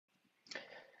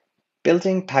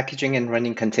Building, packaging, and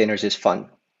running containers is fun,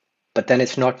 but then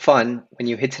it's not fun when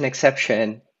you hit an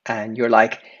exception and you're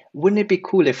like, wouldn't it be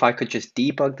cool if I could just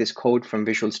debug this code from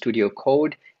Visual Studio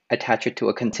Code, attach it to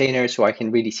a container so I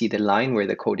can really see the line where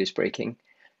the code is breaking?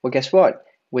 Well, guess what?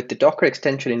 With the Docker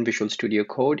extension in Visual Studio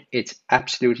Code, it's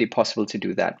absolutely possible to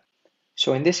do that.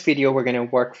 So in this video, we're going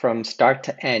to work from start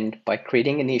to end by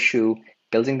creating an issue,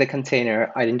 building the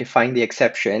container, identifying the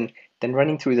exception, then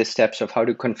running through the steps of how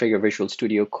to configure Visual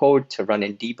Studio Code to run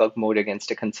in debug mode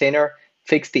against a container,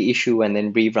 fix the issue, and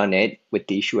then rerun it with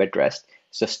the issue addressed.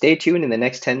 So stay tuned. In the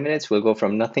next 10 minutes, we'll go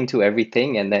from nothing to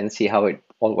everything and then see how it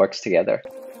all works together.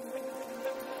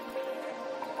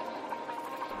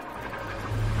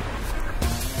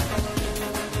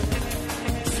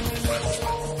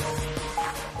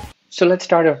 So let's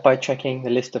start off by checking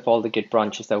the list of all the Git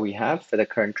branches that we have for the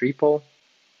current repo.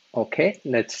 Okay,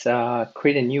 let's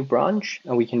create a new branch,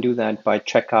 and we can do that by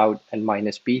checkout and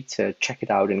 -b to check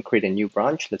it out and create a new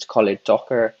branch. Let's call it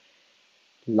Docker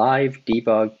live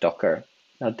debug Docker.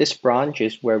 Now this branch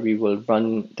is where we will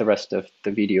run the rest of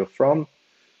the video from.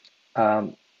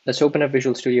 Let's open up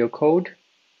Visual Studio Code.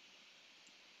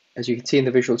 As you can see in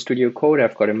the Visual Studio Code,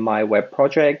 I've got a My Web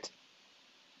project,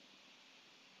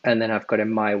 and then I've got a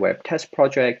My Web test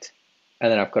project, and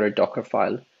then I've got a Docker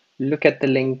file. Look at the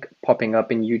link popping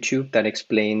up in YouTube that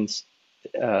explains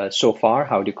so far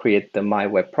how to create the My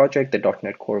Web project, the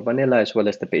dotnetcore vanilla, as well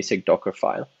as the basic Docker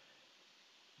file.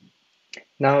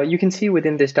 Now you can see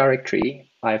within this directory,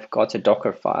 I've got a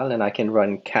Docker file, and I can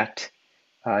run cat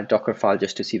Docker file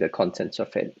just to see the contents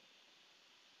of it.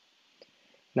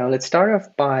 Now let's start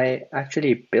off by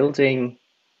actually building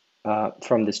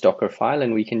from this Docker file,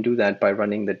 and we can do that by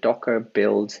running the docker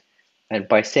build, and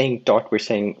by saying dot, we're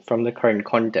saying from the current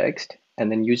context,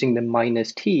 and then using the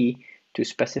 -t to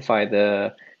specify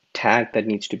the tag that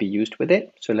needs to be used with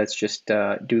it. So let's just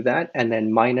do that, and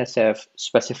then -f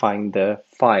specifying the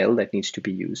file that needs to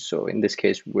be used. So in this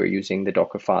case, we're using the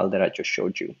Docker file that I just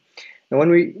showed you. Now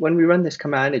when we run this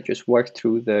command, it just works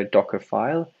through the Docker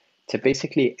file to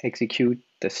basically execute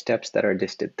the steps that are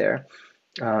listed there.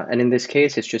 And in this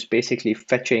case, it's just basically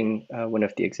fetching one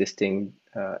of the existing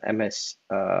MS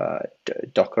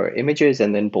Docker images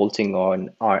and then bolting on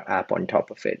our app on top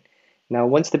of it. Now,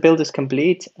 once the build is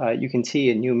complete, you can see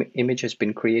a new image has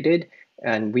been created,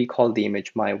 and we call the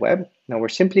image My Web. Now, we're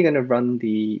simply going to run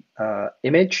the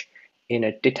image in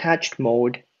a detached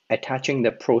mode, attaching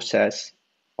the process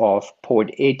of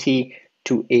port 80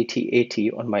 to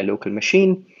 8080 on my local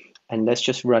machine. And let's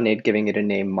just run it, giving it a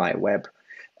name My Web.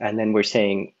 And then we're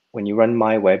saying, when you run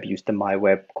My Web, use the My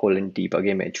Web :debug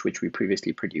image, which we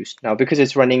previously produced. Now, because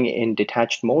it's running in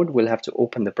detached mode, we'll have to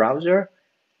open the browser.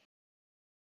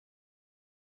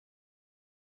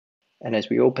 And as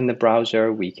we open the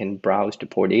browser, we can browse to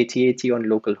port 8080 on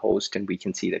localhost, and we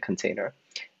can see the container.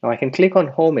 Now I can click on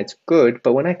home, it's good,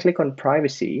 but when I click on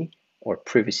privacy, or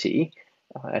privacy,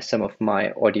 as some of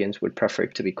my audience would prefer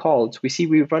it to be called, we see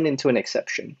we run into an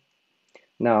exception.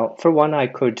 Now, for one, I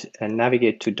could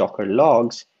navigate to Docker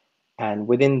logs, and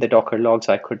within the Docker logs,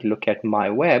 I could look at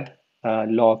My Web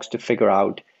logs to figure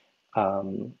out,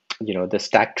 the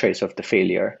stack trace of the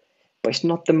failure. But it's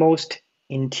not the most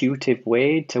intuitive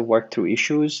way to work through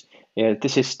issues.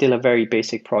 This is still a very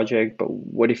basic project, but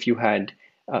what if you had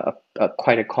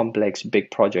quite a complex, big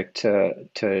project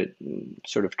to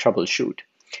sort of troubleshoot?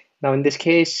 Now, in this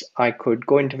case, I could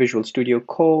go into Visual Studio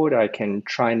Code. I can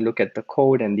try and look at the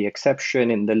code and the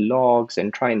exception in the logs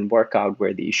and try and work out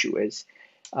where the issue is.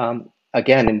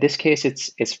 Again, in this case,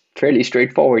 it's fairly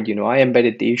straightforward. I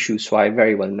embedded the issue, so I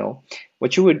very well know.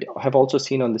 What you would have also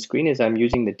seen on the screen is I'm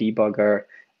using the debugger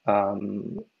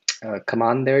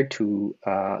command there to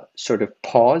sort of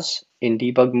pause in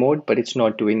debug mode, but it's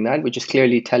not doing that, which is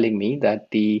clearly telling me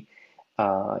that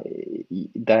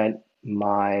that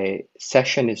my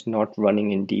session is not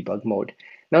running in debug mode.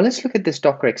 Now let's look at this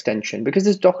Docker extension, because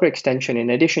this Docker extension,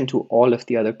 in addition to all of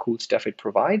the other cool stuff it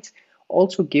provides,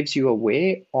 also gives you a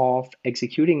way of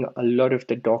executing a lot of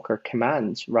the Docker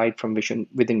commands right from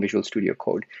within Visual Studio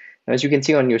Code. Now, as you can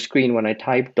see on your screen, when I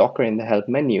type Docker in the help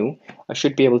menu, I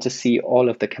should be able to see all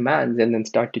of the commands and then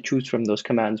start to choose from those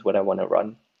commands what I want to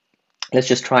run. Let's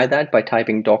just try that by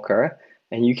typing Docker.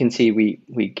 And you can see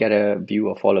we get a view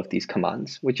of all of these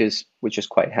commands, which is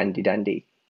quite handy dandy.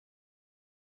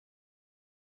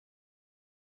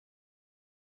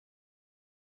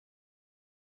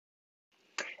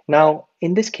 Now,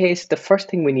 in this case, the first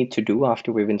thing we need to do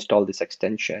after we've installed this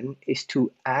extension is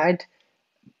to add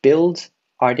build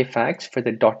artifacts for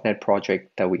the .NET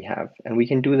project that we have. And we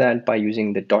can do that by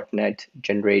using the .NET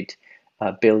generate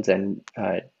builds and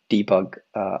debug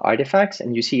artifacts,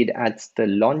 and you see it adds the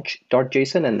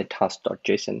launch.json and the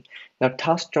task.json. Now,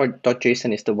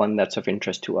 task.json is the one that's of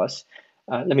interest to us.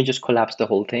 Let me just collapse the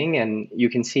whole thing, and you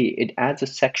can see it adds a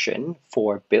section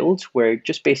for builds where it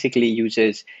just basically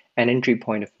uses an entry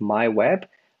point of my web,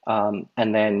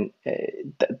 and then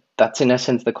that's in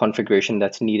essence the configuration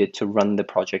that's needed to run the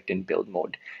project in build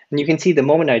mode. And you can see the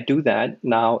moment I do that,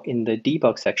 now in the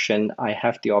debug section, I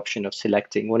have the option of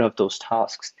selecting one of those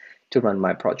tasks to run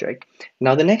my project.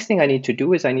 Now, the next thing I need to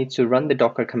do is I need to run the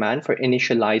Docker command for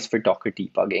initialize for Docker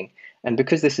debugging. And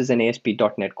because this is an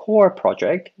ASP.NET Core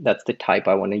project, that's the type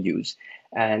I want to use.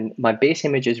 And my base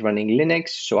image is running Linux,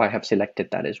 so I have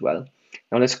selected that as well.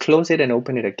 Now let's close it and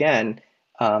open it again.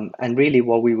 And really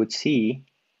what we would see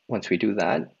once we do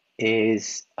that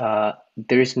is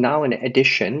there is now an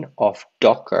addition of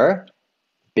Docker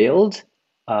build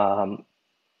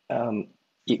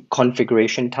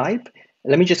configuration type.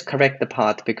 Let me just correct the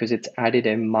path because it's added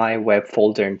a my web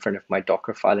folder in front of my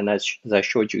Docker file. And as I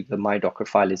showed you, the my Docker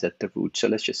file is at the root. So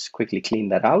let's just quickly clean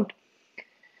that out.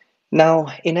 Now,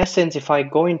 in essence, if I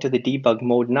go into the debug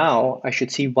mode now, I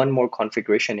should see one more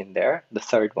configuration in there, the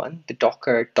third one, the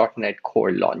Docker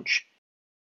dotnetcore launch.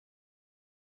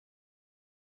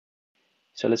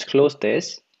 So let's close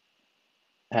this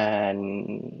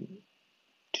and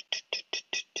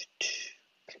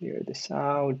clear this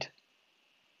out.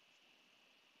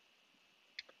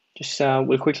 Just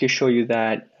we'll quickly show you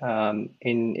that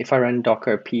if I run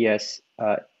docker ps,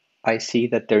 I see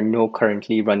that there are no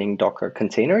currently running Docker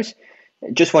containers.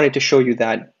 Just wanted to show you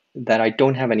that I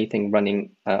don't have anything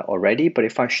running already, but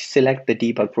if I select the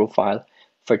debug profile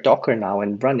for Docker now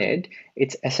and run it,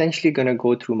 it's essentially going to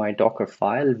go through my Docker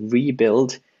file,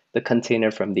 rebuild the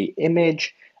container from the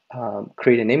image,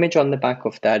 create an image on the back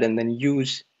of that, and then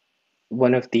use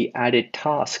one of the added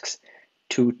tasks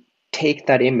to take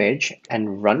that image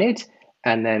and run it,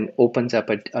 and then opens up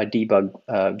a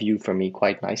debug view for me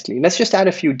quite nicely. Let's just add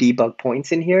a few debug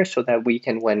points in here so that we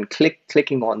can, when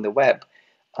clicking on the web,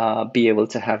 be able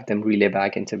to have them relay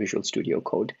back into Visual Studio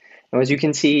Code. Now, as you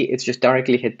can see, it's just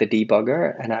directly hit the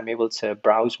debugger, and I'm able to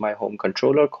browse my home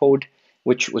controller code,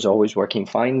 which was always working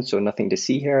fine, so nothing to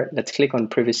see here. Let's click on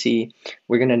privacy.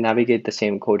 We're going to navigate the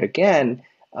same code again,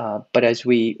 but as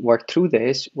we work through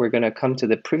this, we're going to come to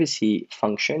the privacy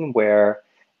function where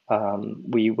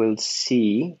we will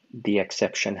see the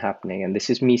exception happening. And this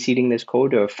is me seeding this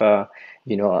code of a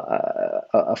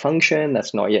function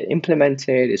that's not yet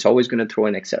implemented. It's always going to throw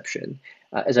an exception.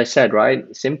 As I said,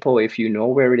 right, simple if you know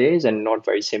where it is, and not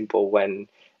very simple when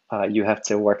you have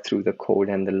to work through the code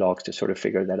and the logs to sort of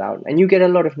figure that out. And you get a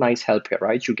lot of nice help here,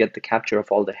 right? You get the capture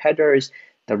of all the headers,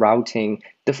 the routing,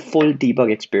 the full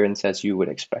debug experience as you would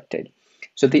expect it.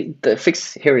 So the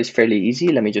fix here is fairly easy.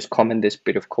 Let me just comment this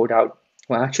bit of code out.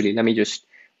 Well, actually, let me just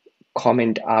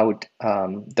comment out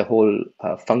the whole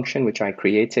function which I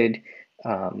created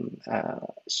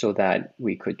so that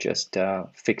we could just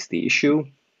fix the issue.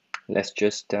 Let's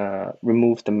just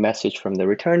remove the message from the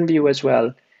return view as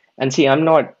well. And see, I'm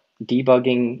not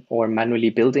debugging or manually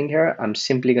building here. I'm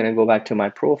simply going to go back to my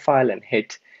profile and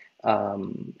hit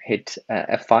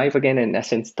F5 again. In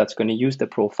essence, that's going to use the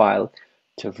profile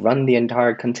to run the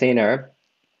entire container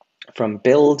from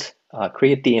build,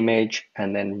 create the image,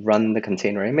 and then run the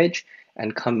container image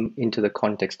and come into the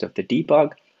context of the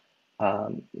debug.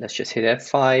 Let's just hit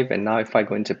F5. And now if I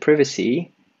go into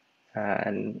privacy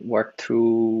and work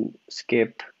through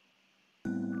skip,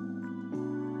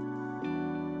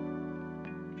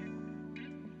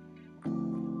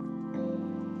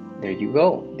 there you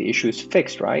go. The issue is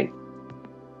fixed, right?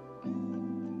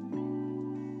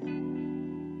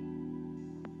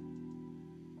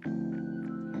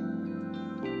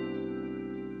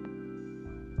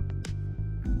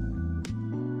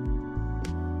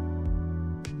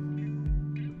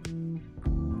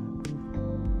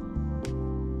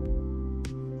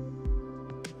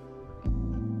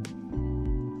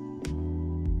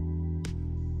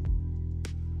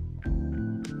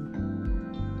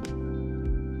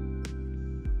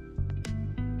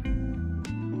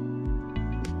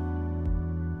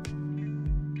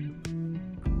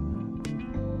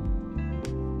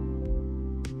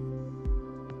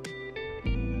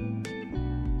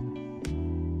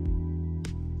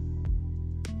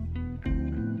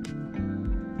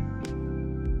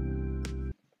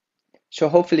 So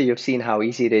hopefully you've seen how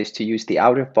easy it is to use the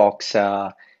out-of-box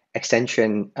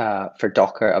extension for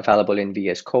Docker available in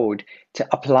VsCode to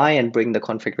apply and bring the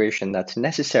configuration that's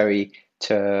necessary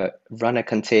to run a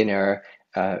container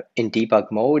in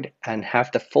debug mode and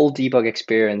have the full debug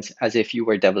experience as if you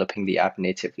were developing the app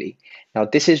natively. Now,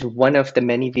 this is one of the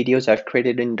many videos I've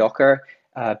created in Docker,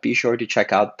 be sure to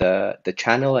check out the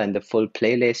channel and the full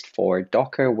playlist for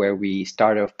Docker, where we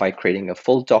start off by creating a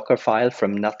full Docker file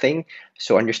from nothing.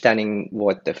 So understanding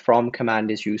what the from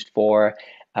command is used for,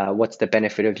 what's the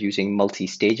benefit of using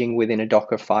multi-staging within a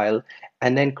Docker file,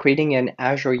 and then creating an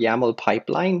Azure YAML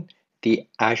pipeline, the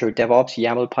Azure DevOps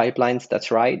YAML pipelines,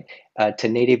 that's right, to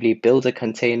natively build a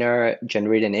container,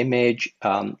 generate an image.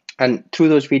 And through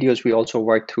those videos, we also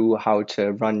work through how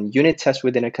to run unit tests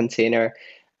within a container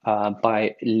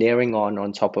by layering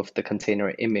on top of the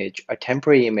container image, a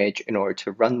temporary image in order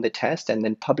to run the test and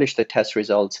then publish the test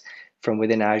results from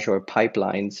within Azure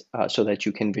Pipelines so that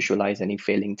you can visualize any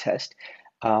failing test.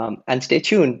 And stay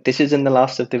tuned. This isn't the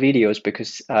last of the videos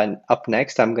because up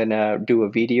next, I'm going to do a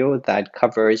video that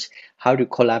covers how to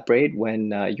collaborate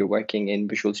when you're working in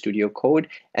Visual Studio Code,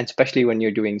 and especially when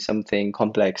you're doing something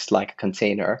complex like a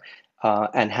container.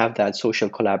 And have that social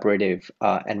collaborative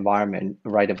environment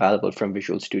right available from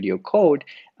Visual Studio Code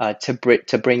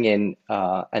to bring in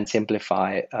and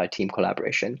simplify team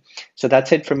collaboration. So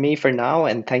that's it from me for now,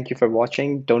 and thank you for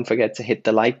watching. Don't forget to hit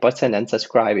the like button and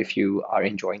subscribe if you are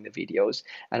enjoying the videos.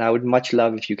 And I would much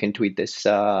love if you can tweet this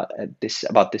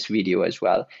about this video as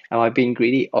well. Am I being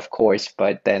greedy? Of course,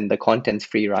 but then the content's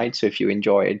free, right? So if you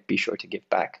enjoy it, be sure to give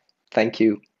back. Thank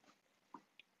you.